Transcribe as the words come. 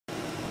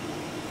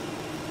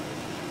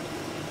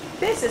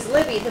This is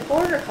Libby, the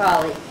Border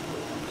Collie.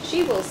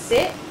 She will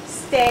sit,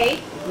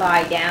 stay,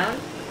 lie down,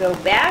 go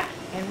back,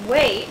 and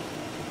wait,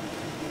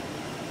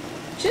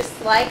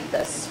 just like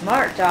the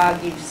smart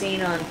dog you've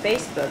seen on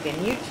Facebook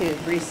and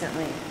YouTube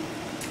recently.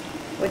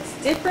 What's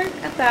different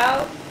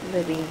about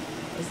Libby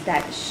is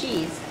that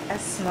she's a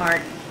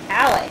smart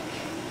Alec.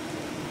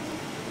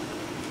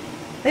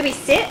 Libby,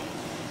 sit.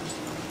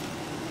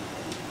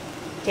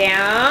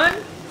 Down.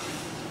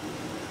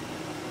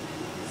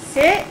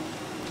 Sit.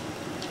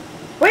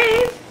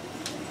 Wave.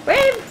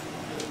 Wave.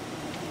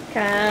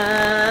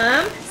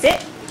 Come.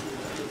 Sit.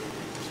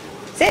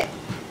 Sit.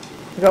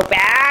 Go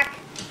back.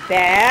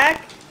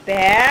 Back.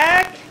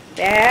 Back.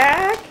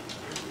 Back.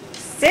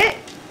 Sit.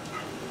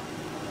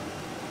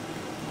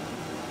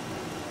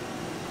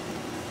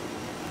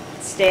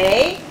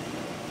 Stay.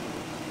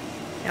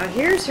 Now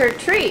here's her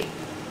treat.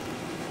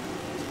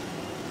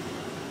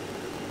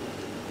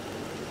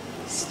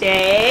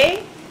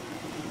 Stay.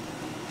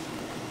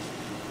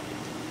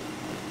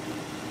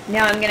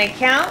 Now I'm going to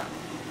count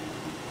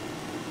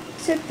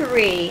to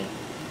 3.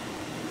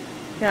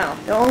 No,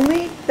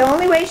 the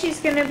only way she's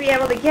going to be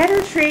able to get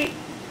her treat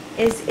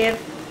is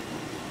if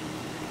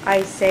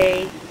I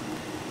say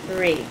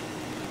 3.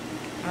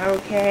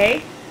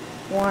 Okay.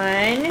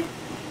 1,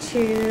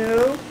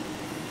 2,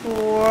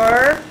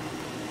 4,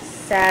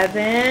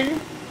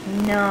 7,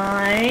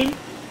 9,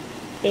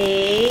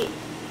 8,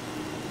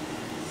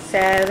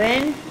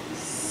 7,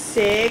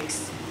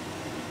 6,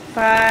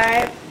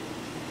 5,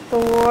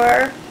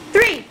 4,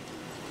 3.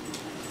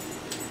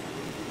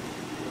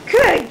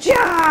 Good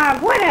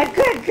job! What a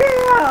good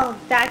girl!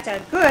 That's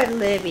a good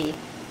Libby.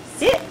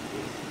 Sit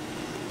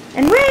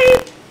and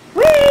wave,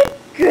 wave.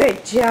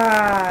 Good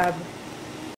job.